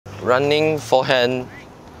running forehand.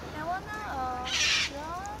 I wanna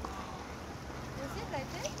draw. Is it like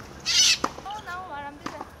this? Oh, now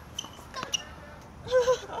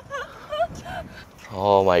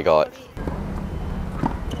Oh my god.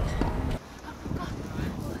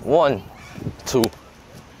 1, 2,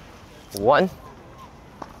 1.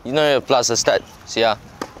 You know plus a step. See ya.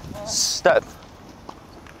 Step.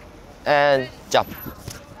 And jump.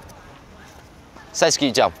 Side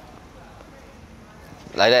ski jump.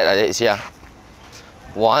 Like that, see ya.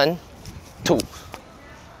 1, 2. 1,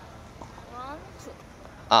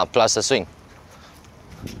 2. Plus a swing.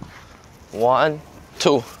 1,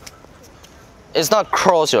 2. It's not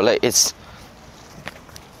cross your leg, it's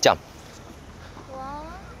jump. 1,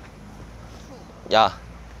 2. Yeah.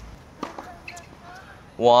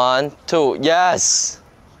 1, 2. Yes.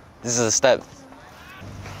 This is a step.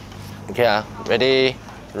 Okay, ready?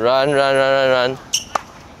 Run. Yeah,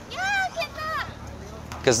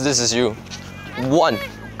 Because this is you. 1,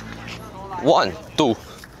 2.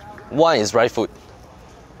 1 is right foot.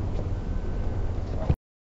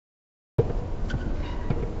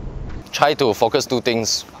 Try to focus 2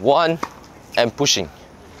 things. 1 and pushing.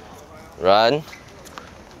 Run.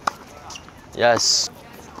 Yes.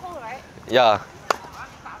 cool, right? Yeah.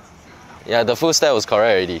 Yeah, the full step was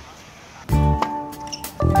correct already.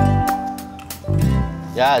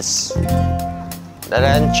 Yes. And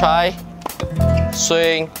then try.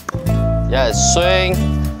 Swing. Yes, swing.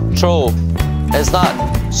 Throw. It's not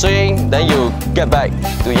swing, then you get back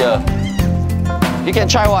to here. You can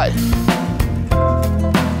try what?